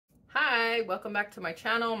Hi, welcome back to my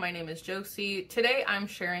channel. My name is Josie. Today I'm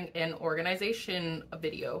sharing an organization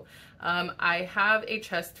video. I have a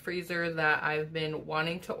chest freezer that I've been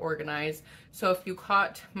wanting to organize. So if you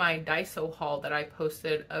caught my Daiso haul that I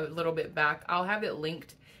posted a little bit back, I'll have it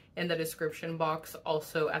linked in the description box,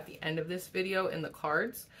 also at the end of this video in the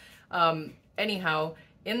cards. Anyhow,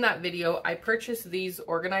 in that video, I purchased these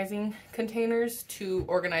organizing containers to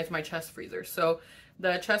organize my chest freezer. So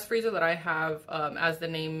the chest freezer that I have, as the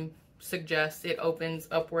name suggests, it opens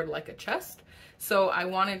upward like a chest. So I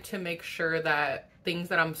wanted to make sure that things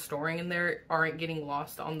that I'm storing in there aren't getting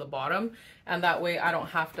lost on the bottom, and that way I don't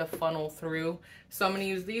have to funnel through. So I'm going to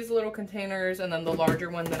use these little containers and then the larger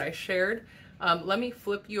one that I shared. Let me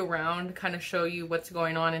flip you around, kind of show you what's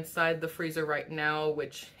going on inside the freezer right now,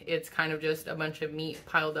 which it's kind of just a bunch of meat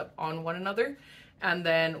piled up on one another. And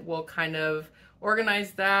then we'll kind of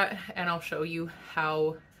organize that and I'll show you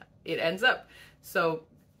how it ends up. So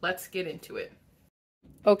let's get into it.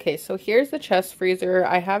 Okay, so here's the chest freezer.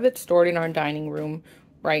 I have it stored in our dining room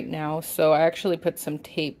right now. So I actually put some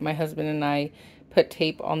tape. My husband and I put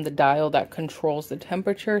tape on the dial that controls the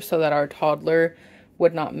temperature so that our toddler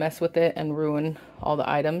would not mess with it and ruin all the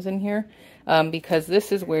items in here, because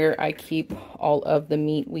this is where I keep all of the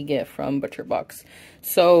meat we get from ButcherBox.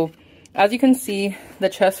 So as you can see, the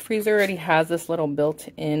chest freezer already has this little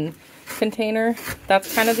built-in container.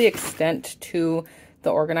 That's kind of the extent to the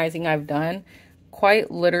organizing I've done. Quite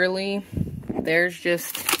literally, there's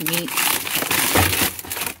just meat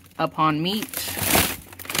upon meat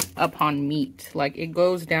upon meat. Like, it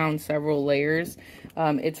goes down several layers.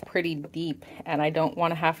 It's pretty deep and I don't want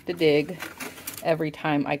to have to dig every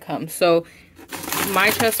time I come. So my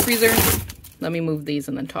chest freezer, let me move these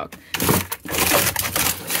and then talk,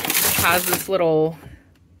 has this little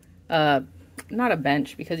not a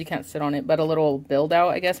bench because you can't sit on it, but a little build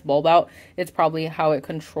out, I guess, bulb out. It's probably how it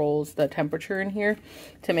controls the temperature in here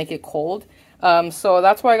to make it cold. So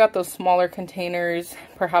that's why I got those smaller containers.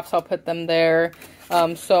 Perhaps I'll put them there.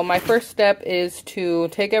 So my first step is to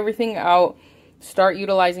take everything out, start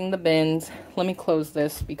utilizing the bins. Let me close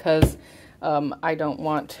this because I don't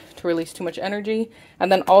want to release too much energy. And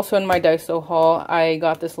then also in my Daiso haul, I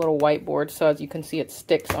got this little whiteboard. So as you can see, it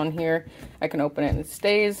sticks on here. I can open it and it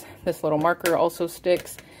stays. This little marker also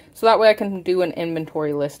sticks. So that way I can do an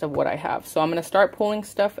inventory list of what I have. So I'm going to start pulling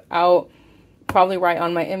stuff out, probably write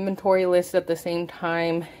on my inventory list at the same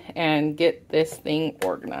time, and get this thing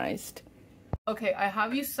organized. Okay, I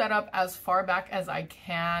have you set up as far back as I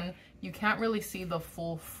can. You can't really see the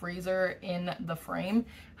full freezer in the frame.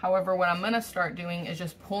 However, what I'm gonna start doing is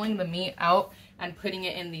just pulling the meat out and putting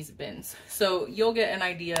it in these bins. So you'll get an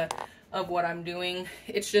idea of what I'm doing.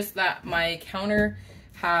 It's just that my counter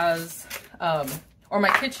has, or my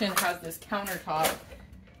kitchen has this countertop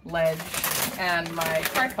ledge and my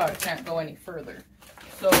tripod can't go any further.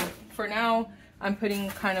 So for now, I'm putting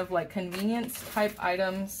kind of like convenience type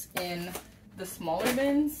items in the smaller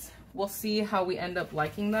bins. We'll see how we end up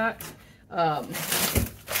liking that. And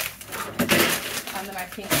then I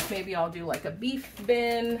think maybe I'll do like a beef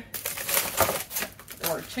bin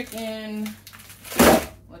or chicken.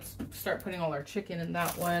 Let's start putting all our chicken in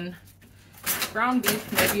that one. Ground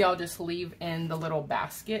beef, maybe I'll just leave in the little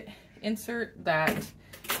basket insert that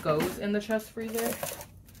goes in the chest freezer.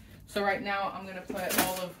 So right now I'm gonna put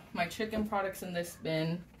all of my chicken products in this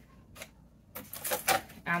bin,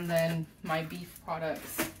 and then my beef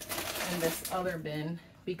products in this other bin,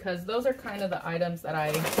 because those are kind of the items that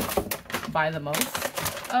I buy the most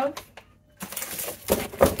of.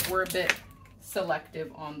 We're a bit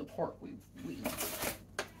selective on the pork we eat.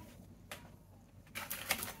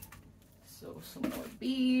 So some more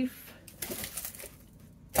beef.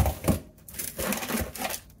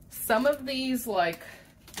 Some of these like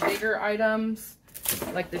bigger items,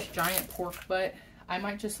 like this giant pork butt, I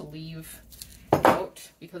might just leave out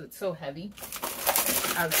because it's so heavy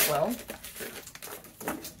as well.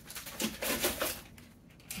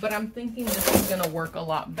 But I'm thinking this is gonna work a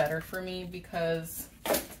lot better for me because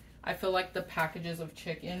I feel like the packages of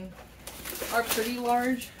chicken are pretty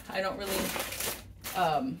large. I don't really,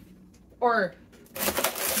 or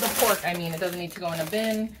the pork, I mean, it doesn't need to go in a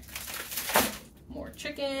bin. More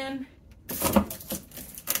chicken.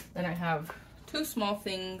 Then I have two small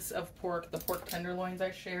things of pork, the pork tenderloins I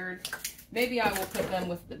shared. Maybe I will put them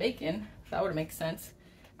with the bacon. That would make sense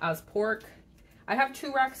as pork. I have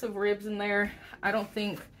 2 racks of ribs in there. I don't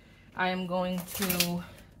think I am going to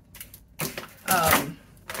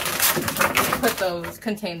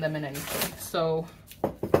contain them in anything. So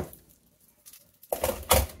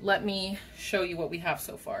let me show you what we have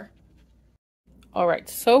so far. All right,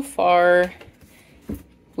 so far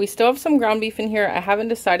We still have some ground beef in here. I haven't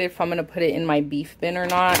decided if I'm going to put it in my beef bin or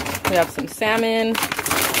not. We have some salmon,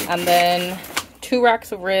 and then 2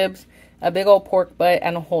 racks of ribs, a big old pork butt,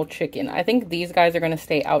 and a whole chicken. I think these guys are going to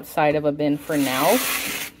stay outside of a bin for now.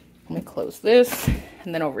 Let me close this.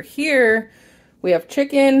 And then over here, we have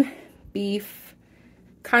chicken, beef,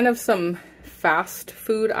 kind of some fast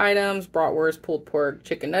food items, bratwurst, pulled pork,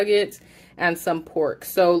 chicken nuggets, and some pork.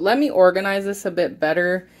 So let me organize this a bit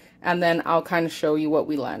better, and then I'll kind of show you what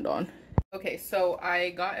we land on. Okay, so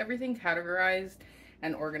I got everything categorized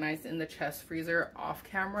and organized in the chest freezer off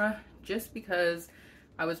camera, just because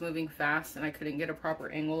I was moving fast and I couldn't get a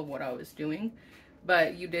proper angle of what I was doing.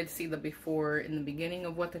 But you did see the before in the beginning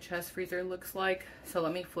of what the chest freezer looks like. So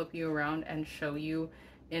let me flip you around and show you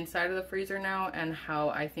inside of the freezer now, and how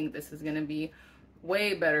I think this is going to be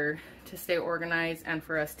way better to stay organized and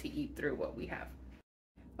for us to eat through what we have.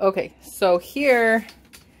 Okay, so here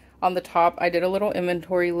on the top, I did a little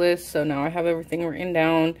inventory list. So now I have everything written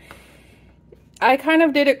down. I kind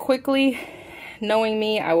of did it quickly. Knowing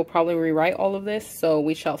me, I will probably rewrite all of this. So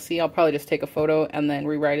we shall see. I'll probably just take a photo and then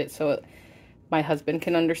rewrite it so my husband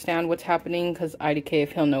can understand what's happening, because IDK,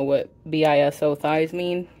 if he'll know what BISO thighs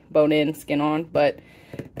mean, bone in, skin on, but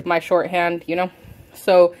my shorthand, you know.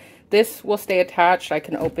 So this will stay attached. I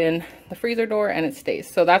can open the freezer door and it stays.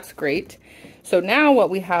 So that's great. So now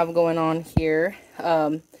what we have going on here,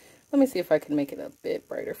 let me see if I can make it a bit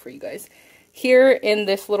brighter for you guys. Here in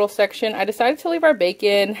this little section, I decided to leave our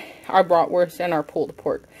bacon, our bratwurst, and our pulled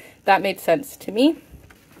pork. That made sense to me.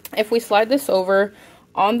 If we slide this over,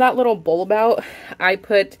 on that little bulb out, I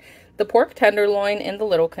put the pork tenderloin in the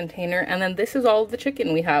little container, and then this is all of the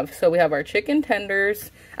chicken we have. So we have our chicken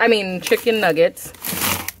chicken nuggets.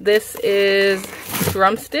 This is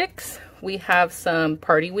drumsticks. We have some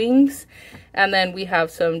party wings, and then we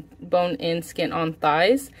have some bone-in, skin-on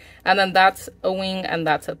thighs, and then that's a wing and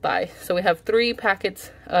that's a thigh. So we have 3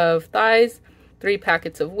 packets of thighs, 3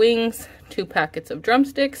 packets of wings, 2 packets of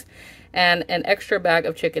drumsticks, and an extra bag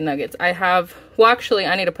of chicken nuggets. Well, actually,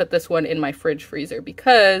 I need to put this one in my fridge freezer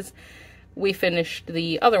because we finished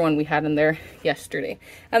the other one we had in there yesterday.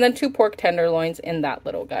 And then 2 pork tenderloins in that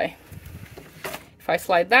little guy. If I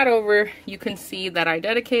slide that over, you can see that I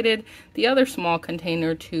dedicated the other small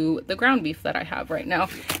container to the ground beef that I have right now.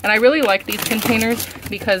 And I really like these containers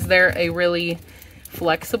because they're a really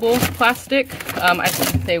flexible plastic. I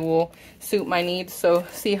think they will suit my needs. So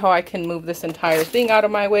see how I can move this entire thing out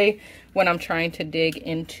of my way when I'm trying to dig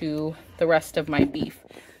into the rest of my beef.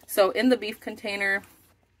 So in the beef container,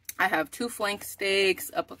 I have 2 flank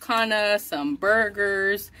steaks, a picanha, some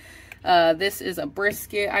burgers. This is a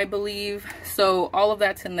brisket, I believe. So all of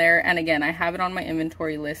that's in there. And again, I have it on my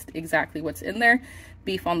inventory list, exactly what's in there.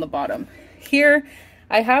 Beef on the bottom. Here,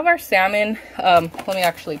 I have our salmon. Let me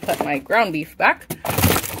actually put my ground beef back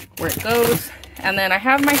where it goes. And then I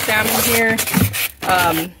have my salmon here.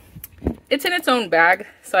 It's in its own bag,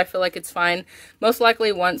 so I feel like it's fine. Most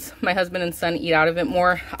likely once my husband and son eat out of it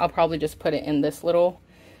more, I'll probably just put it in this little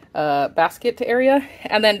basket area.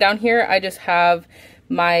 And then down here, I just have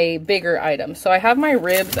my bigger items. So I have my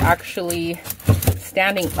ribs actually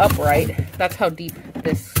standing upright. That's how deep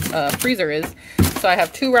this freezer is. So I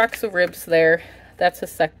have 2 racks of ribs there. That's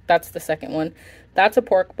the second one. That's a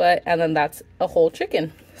pork butt, and then that's a whole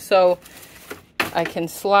chicken. So I can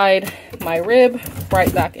slide my rib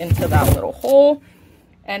right back into that little hole,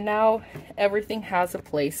 and now everything has a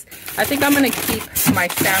place. I think I'm going to keep my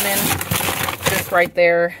salmon just right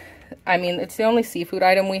there. I mean, it's the only seafood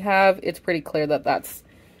item we have. It's pretty clear that that's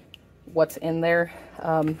what's in there.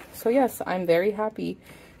 So yes, I'm very happy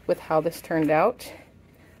with how this turned out.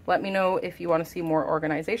 Let me know if you want to see more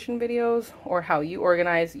organization videos or how you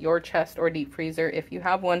organize your chest or deep freezer if you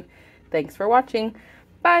have one. Thanks for watching.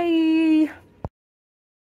 Bye!